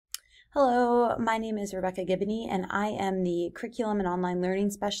Hello, my name is Rebecca Gibney, and I am the Curriculum and Online Learning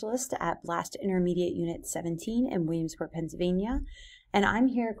Specialist at Blast Intermediate Unit 17 in Williamsport, Pennsylvania. And I'm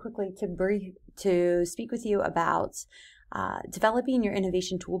here quickly to speak with you about developing your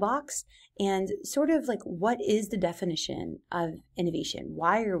innovation toolbox and sort of like what is the definition of innovation?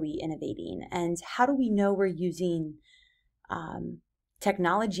 Why are we innovating? And how do we know we're using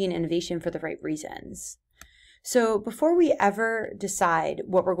technology and innovation for the right reasons? So before we ever decide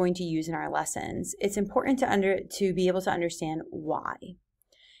what we're going to use in our lessons, it's important to be able to understand why.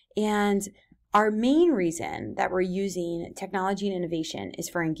 And our main reason that we're using technology and innovation is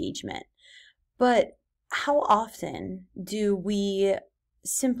for engagement. But how often do we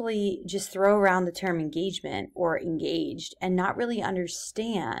simply just throw around the term engagement or engaged and not really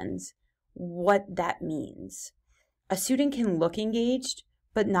understand what that means? A student can look engaged,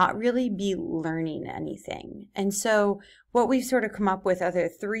 but not really be learning anything. And so what we've sort of come up with are the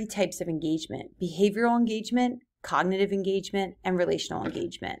three types of engagement: behavioral engagement, cognitive engagement, and relational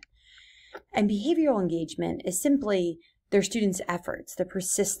engagement. And behavioral engagement is simply their students' efforts, the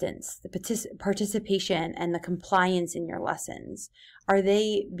persistence, the participation, and the compliance in your lessons. Are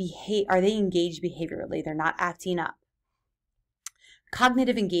they engaged behaviorally? They're not acting up.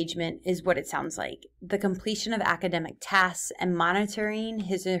 Cognitive engagement is what it sounds like: the completion of academic tasks and monitoring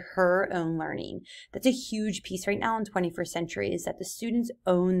his or her own learning. That's a huge piece right now in 21st century, is that the students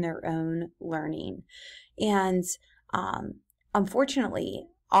own their own learning. And unfortunately,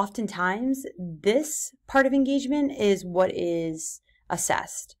 oftentimes this part of engagement is what is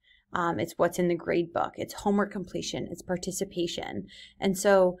assessed. It's what's in the grade book. It's homework completion. It's participation. And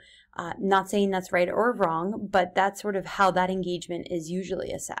so not saying that's right or wrong, but that's sort of how that engagement is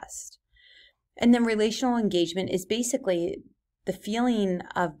usually assessed. And then relational engagement is basically the feeling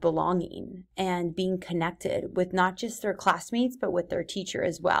of belonging and being connected with not just their classmates, but with their teacher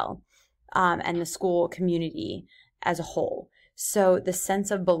as well, and the school community as a whole. So the sense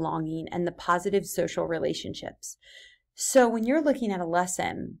of belonging and the positive social relationships. So when you're looking at a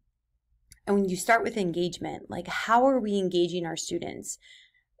lesson, and when you start with engagement, like how are we engaging our students?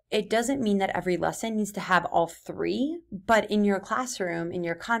 It doesn't mean that every lesson needs to have all three, but in your classroom, in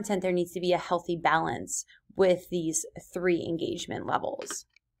your content, there needs to be a healthy balance with these three engagement levels.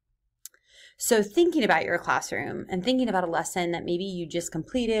 So thinking about your classroom and thinking about a lesson that maybe you just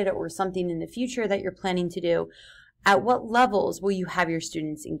completed or something in the future that you're planning to do, at what levels will you have your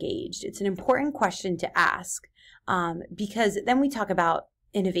students engaged? It's an important question to ask because then we talk about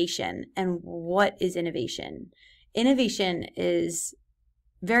innovation. And what is innovation? Innovation is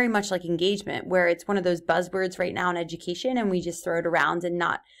very much like engagement, where it's one of those buzzwords right now in education and we just throw it around and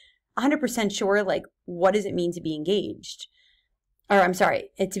not 100% sure, like, what does it mean to be engaged? Or I'm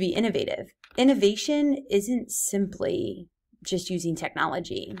sorry, to be innovative. Innovation isn't simply just using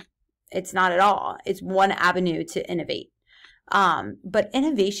technology. It's not at all. It's one avenue to innovate. But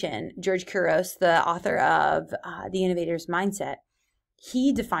innovation, George Couros, the author of The Innovator's Mindset,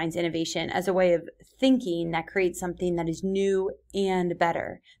 he defines innovation as a way of thinking that creates something that is new and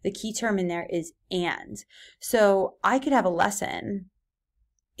better. The key term in there is and. So I could have a lesson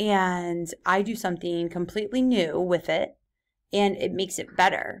and I do something completely new with it and it makes it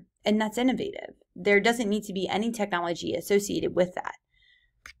better. And that's innovative. There doesn't need to be any technology associated with that.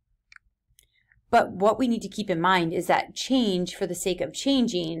 But what we need to keep in mind is that change for the sake of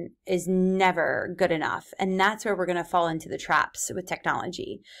changing is never good enough. And that's where we're going to fall into the traps with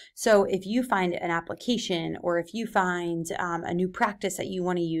technology. So if you find an application or if you find a new practice that you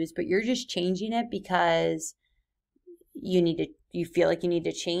want to use, but you're just changing it because you feel like you need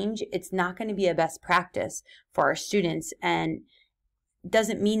to change, it's not going to be a best practice for our students, and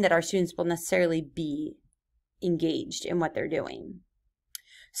doesn't mean that our students will necessarily be engaged in what they're doing.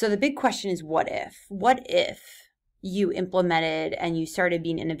 So the big question is, what if? What if you implemented and you started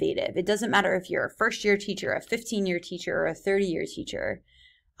being innovative? It doesn't matter if you're a first-year teacher, a 15-year teacher, or a 30-year teacher.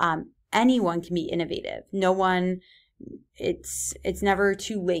 Anyone can be innovative. It's never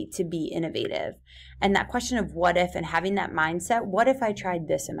too late to be innovative. And that question of what if and having that mindset, what if I tried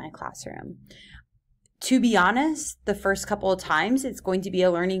this in my classroom? To be honest, the first couple of times it's going to be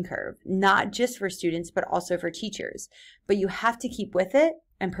a learning curve, not just for students, but also for teachers. But you have to keep with it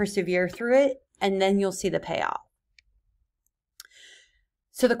and persevere through it, and then you'll see the payoff.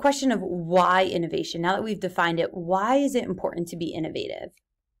 So the question of why innovation, now that we've defined it, why is it important to be innovative?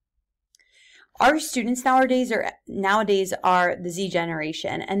 Our students nowadays are the Z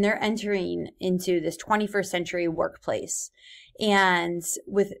generation, and they're entering into this 21st century workplace. And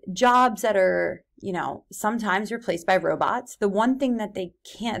with jobs that are sometimes replaced by robots. The one thing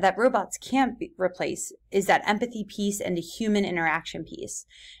that robots can't replace is that empathy piece and the human interaction piece.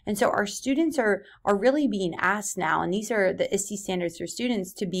 And so our students are really being asked now, and these are the ISTE standards for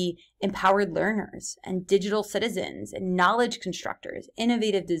students, to be empowered learners and digital citizens and knowledge constructors,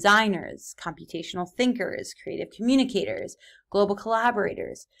 innovative designers, computational thinkers, creative communicators, global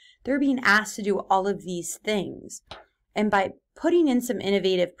collaborators. They're being asked to do all of these things. And by putting in some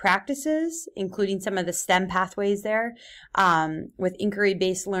innovative practices, including some of the STEM pathways there, with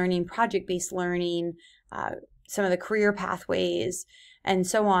inquiry-based learning, project-based learning, some of the career pathways, and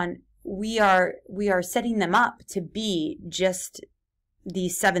so on, we are setting them up to be just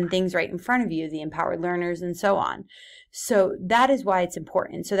these 7 things right in front of you, the empowered learners and so on. So that is why it's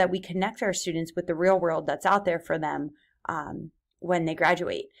important, so that we connect our students with the real world that's out there for them when they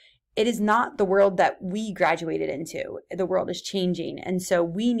graduate. It is not the world that we graduated into. The world is changing. And so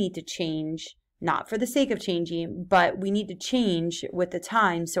we need to change, not for the sake of changing, but we need to change with the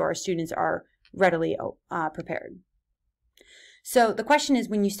time so our students are readily prepared. So the question is,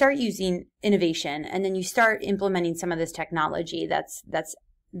 when you start using innovation and then you start implementing some of this technology that's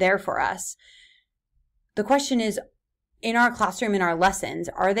there for us, the question is, in our classroom, in our lessons,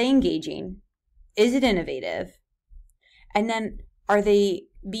 are they engaging? Is it innovative? And then, are they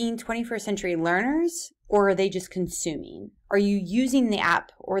being 21st century learners, or are they just consuming? Are you using the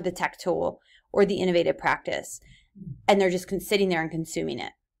app or the tech tool or the innovative practice and they're just sitting there and consuming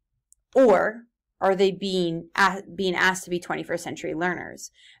it? Or are they being asked to be 21st century learners?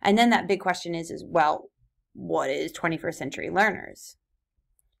 And then that big question is well, what is 21st century learners?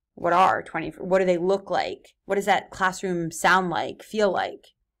 What do they look like? What does that classroom sound like, feel like?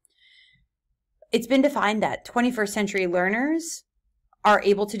 It's been defined that 21st century learners are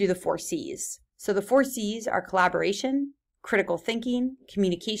able to do the 4 C's. So the 4 C's are collaboration, critical thinking,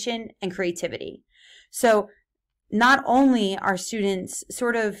 communication, and creativity. So not only are students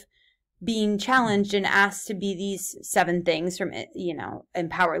sort of being challenged and asked to be these 7 things from,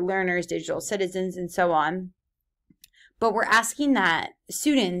 empowered learners, digital citizens, and so on, but we're asking that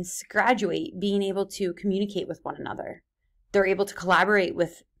students graduate being able to communicate with one another. They're able to collaborate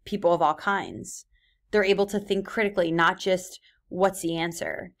with people of all kinds. They're able to think critically, not just what's the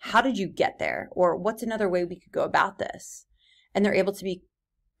answer? How did you get there? Or what's another way we could go about this? And they're able to be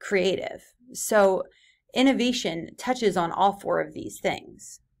creative. So innovation touches on all 4 of these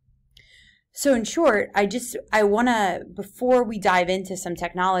things. So in short, I want to, before we dive into some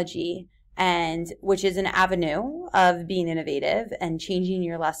technology, and which is an avenue of being innovative and changing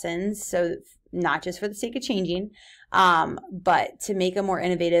your lessons, so not just for the sake of changing, but to make them more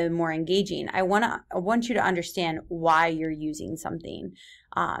innovative and more engaging, I want you to understand why you're using something.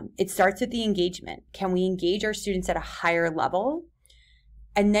 It starts with the engagement. Can we engage our students at a higher level?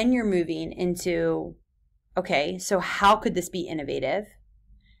 And then you're moving into, okay, so how could this be innovative?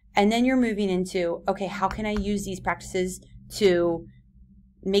 And then you're moving into, okay, how can I use these practices to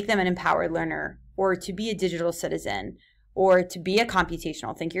make them an empowered learner, or to be a digital citizen, or to be a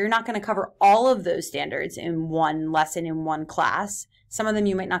computational thinker? You're not going to cover all of those standards in one lesson, in one class. Some of them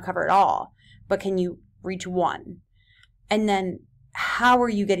you might not cover at all, but can you reach one? And then how are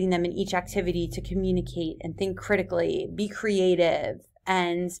you getting them in each activity to communicate and think critically, be creative,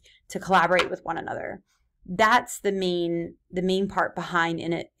 and to collaborate with one another? That's the main part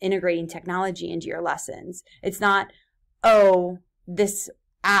behind integrating technology into your lessons. It's not, oh, this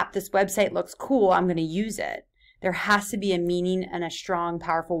app, this website looks cool, I'm going to use it. There has to be a meaning and a strong,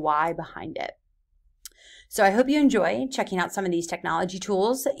 powerful why behind it. So I hope you enjoy checking out some of these technology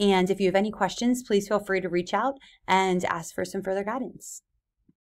tools. And if you have any questions, please feel free to reach out and ask for some further guidance.